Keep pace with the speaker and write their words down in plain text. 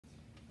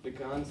The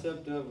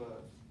concept of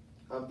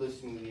the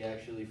smoothie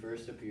actually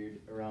first appeared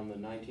around the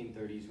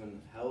 1930s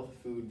when health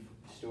food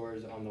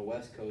stores on the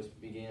West Coast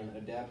began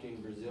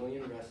adapting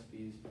Brazilian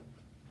recipes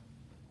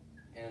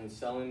and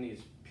selling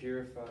these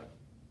purified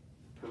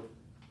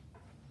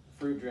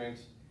fruit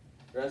drinks.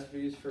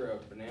 Recipes for a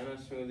banana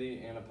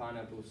smoothie and a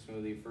pineapple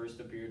smoothie first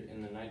appeared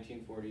in the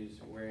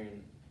 1940s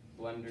wearing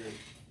blender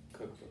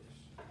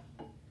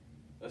cookbooks.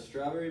 A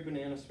strawberry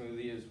banana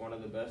smoothie is one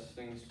of the best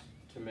things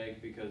to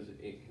make because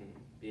it can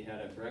be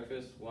had at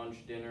breakfast,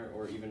 lunch, dinner,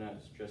 or even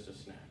as just a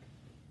snack.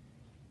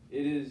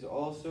 It is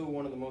also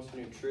one of the most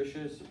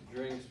nutritious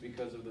drinks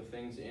because of the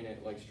things in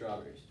it, like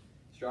strawberries.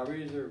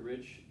 Strawberries are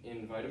rich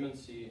in vitamin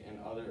C and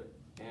other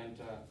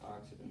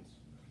antioxidants,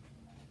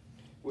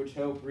 which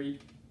help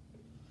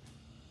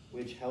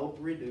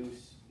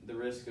reduce the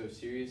risk of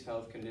serious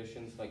health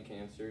conditions like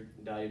cancer,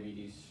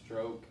 diabetes,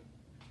 stroke,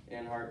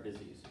 and heart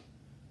disease.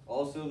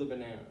 Also the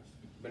bananas.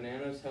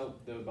 Bananas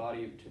help the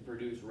body to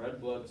produce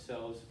red blood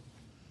cells,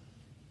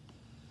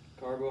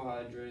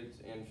 carbohydrates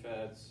and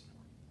fats,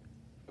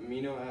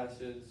 amino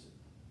acids,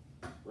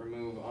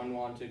 remove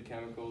unwanted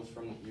chemicals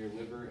from your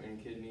liver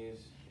and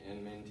kidneys,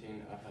 and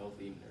maintain a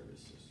healthy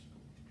nervous system.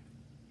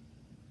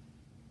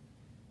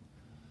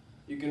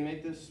 You can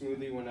make this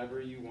smoothie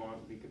whenever you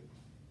want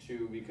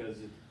because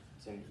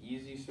it's an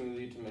easy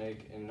smoothie to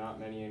make and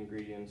not many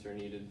ingredients are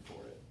needed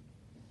for it.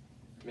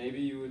 Maybe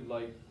you would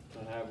like to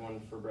have one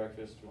for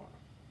breakfast tomorrow.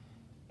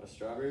 A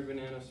strawberry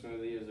banana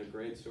smoothie is a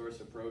great source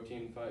of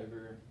protein,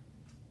 fiber,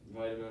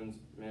 vitamins,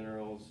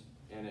 minerals,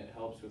 and it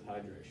helps with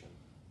hydration.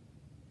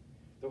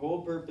 The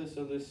whole purpose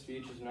of this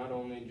speech is not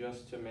only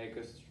just to make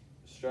a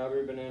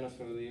strawberry banana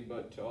smoothie,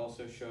 but to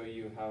also show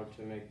you how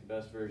to make the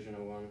best version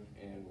of one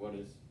and what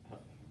is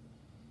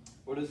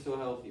so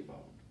healthy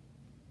about it.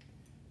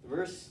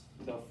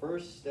 The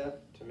first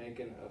step to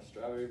making a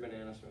strawberry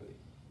banana smoothie.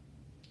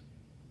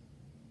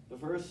 The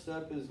first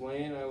step is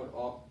laying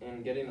out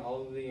and getting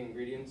all of the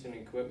ingredients and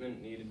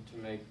equipment needed to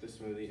make the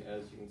smoothie.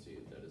 As you can see,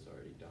 that is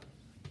already done.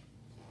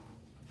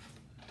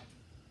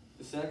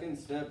 The second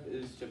step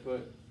is to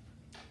put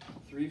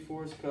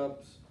 3/4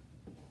 cup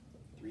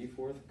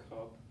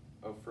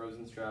of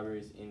frozen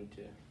strawberries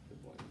into the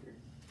blender.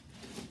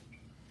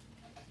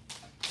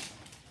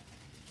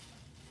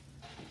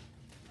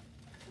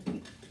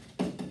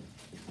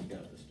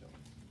 Got this done.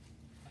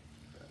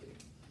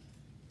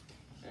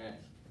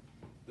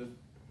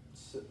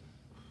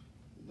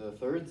 The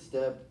third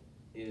step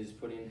is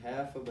putting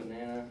half a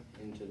banana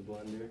into the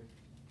blender.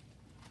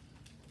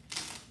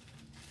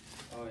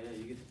 Oh yeah,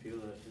 you get to peel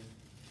that too.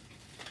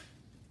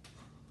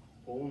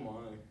 Oh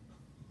my.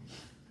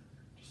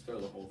 Just throw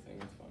the whole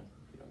thing, it's fine.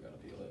 You don't gotta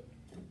peel it.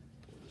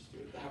 We'll just do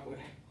it that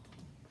way.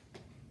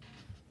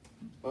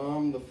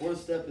 The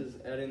fourth step is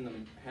adding the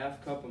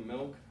half cup of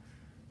milk.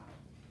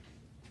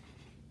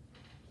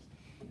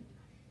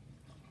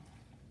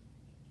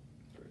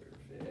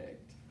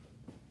 Perfect.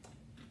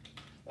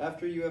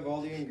 After you have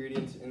all the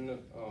ingredients in the,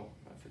 oh,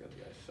 I forgot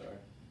the ice, sorry.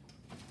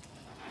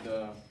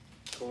 The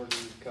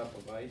 1/4 cup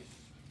of ice.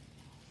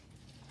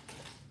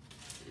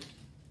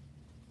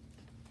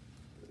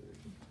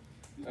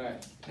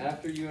 Alright,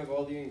 after you have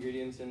all the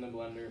ingredients in the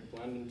blender,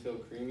 blend until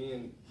creamy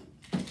and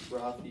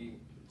frothy,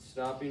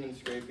 stopping and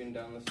scraping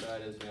down the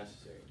side as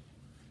necessary.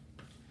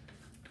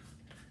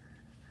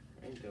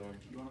 What are you doing?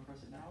 You want to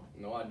press it now?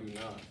 No, I do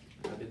not.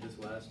 I did this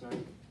last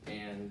night,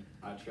 and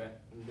I tried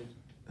it,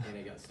 and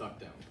it got stuck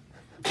down.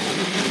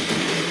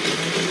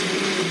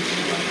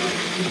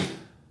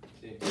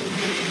 See?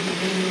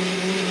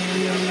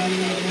 Yeah, that's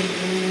how it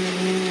is.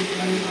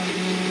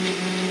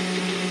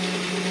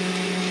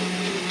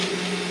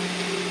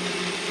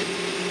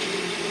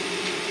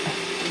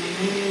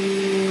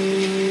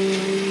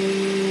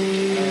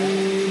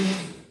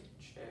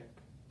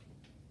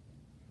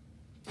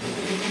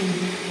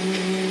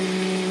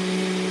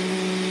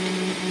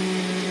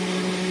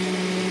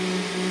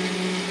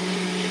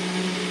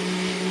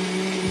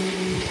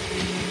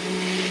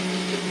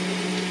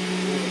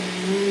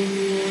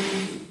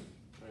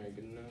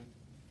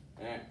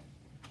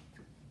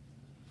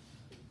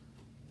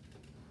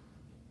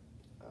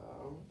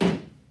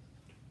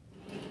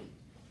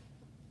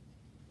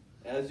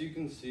 As you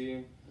can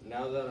see,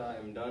 now that I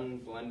am done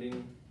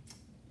blending,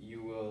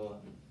 you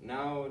will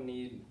now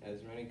need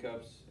as many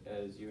cups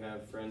as you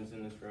have friends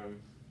in this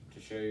room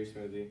to share your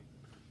smoothie,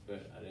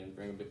 but I didn't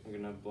bring a big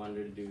enough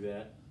blender to do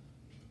that,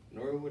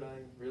 nor would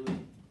I really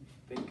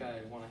think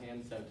I want to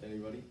hand this out to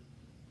anybody.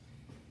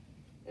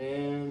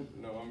 And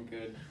no, I'm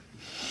good.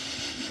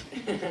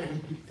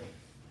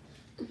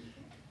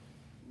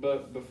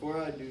 But before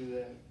I do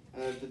that, I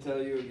have to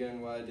tell you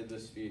again why I did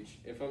this speech.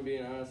 If I'm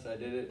being honest, I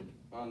did it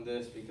on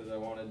this because I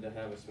wanted to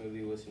have a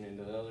smoothie listening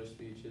to the other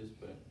speeches,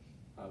 but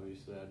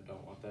obviously I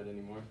don't want that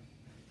anymore.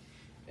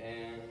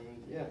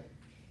 And yeah.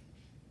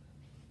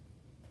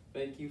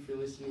 Thank you for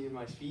listening to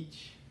my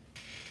speech.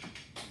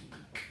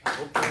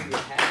 Hopefully you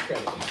have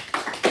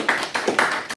credit.